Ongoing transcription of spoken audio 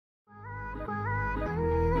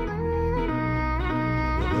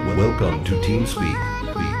Welcome to TeamSpeak.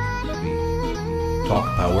 Talk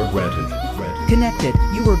power granted. Connected.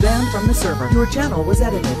 You were banned from the server. Your channel was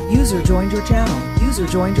edited. User joined your channel. User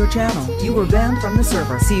joined your channel. You were banned from the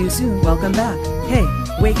server. See you soon. Welcome back. Hey,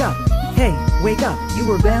 wake up. Hey, wake up. You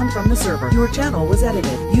were banned from the server. Your channel was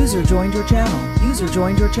edited. User joined your channel. User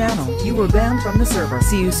joined your channel. You were banned from the server.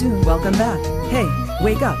 See you soon. Welcome back. Hey,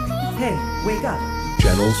 wake up. Hey, wake up.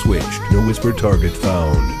 Channel switched. No whisper target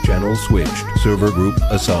found. Channel switched. Server group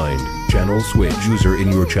assigned. Channel switch. User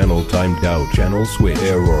in your channel timed out. Channel switch.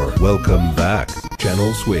 Error. Welcome back.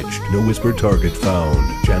 Channel switched. No whisper target found.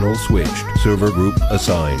 Channel switched. Server group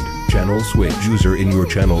assigned. Channel switch. User in your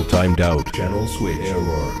channel timed out. Channel switch.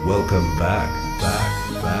 Error. Welcome back. Back.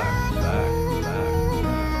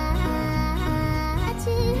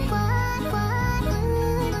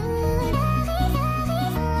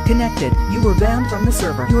 Connected. You were banned from the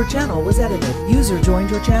server. Your channel was edited. User joined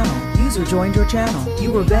your channel. User joined your channel.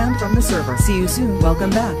 You were banned from the server. See you soon. Welcome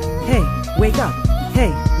back. Hey, wake up.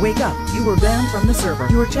 Hey, wake up. You were banned from the server.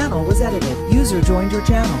 Your channel was edited. User joined your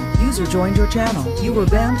channel. User joined your channel. You were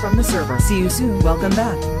banned from the server. See you soon. Welcome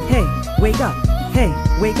back. Hey, wake up. Hey,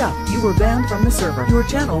 wake up. You were banned from the server. Your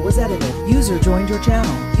channel was edited. User joined your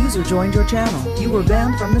channel. User joined your channel. You were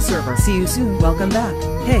banned from the server. See you soon. Welcome back.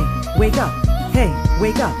 Hey, wake up. Hey,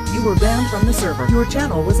 wake up. You were banned from the server. Your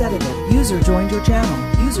channel was edited. User joined your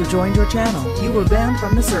channel. User joined your channel. You were banned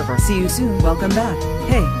from the server. See you soon. Welcome back.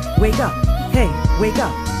 Hey, wake up. Hey, wake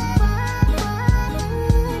up.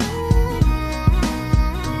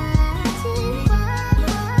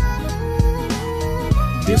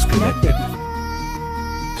 Disconnected.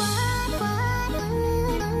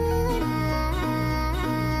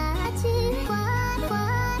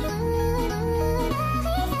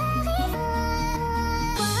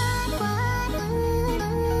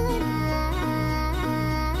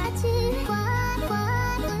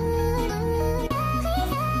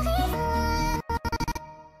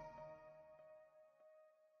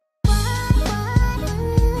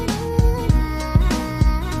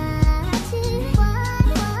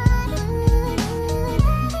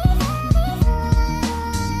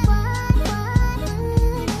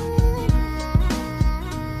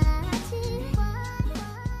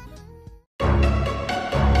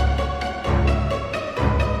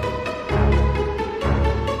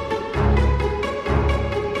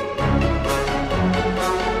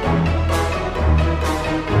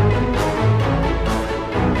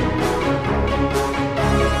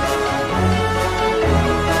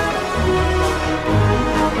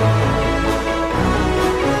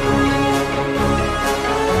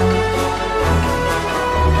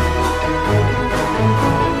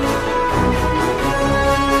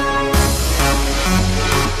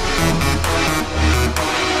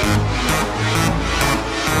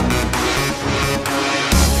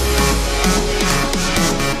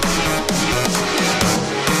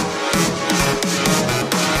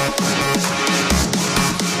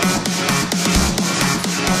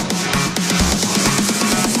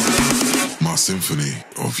 Symphony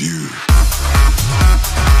of you.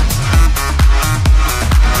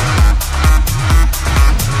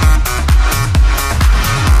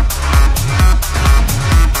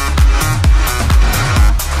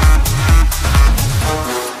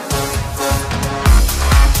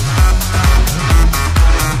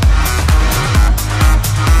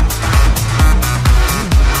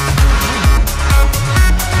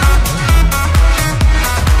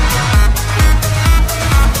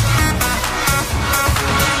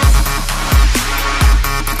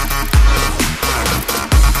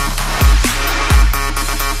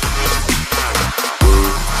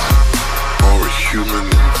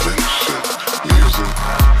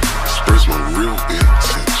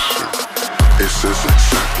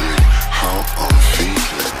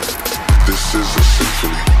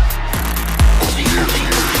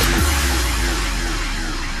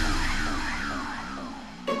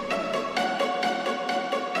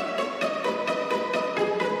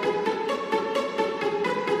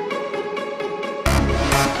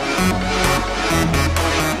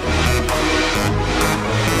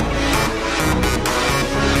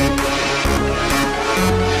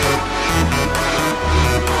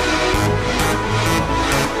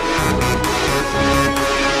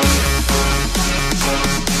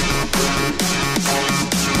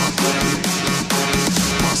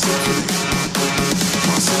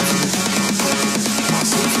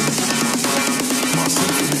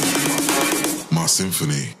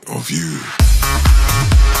 Symphony of you.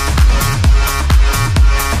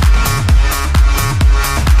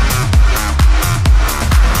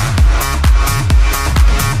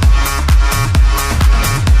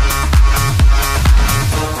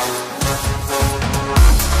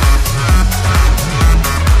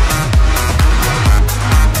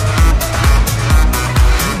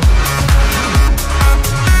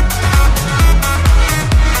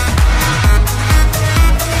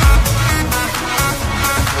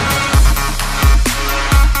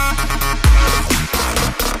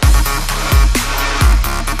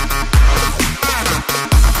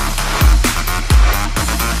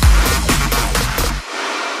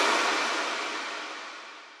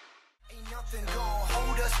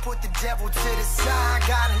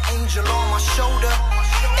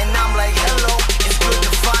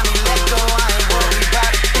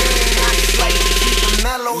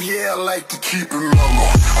 like to keep it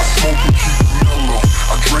mellow. I smoke and keep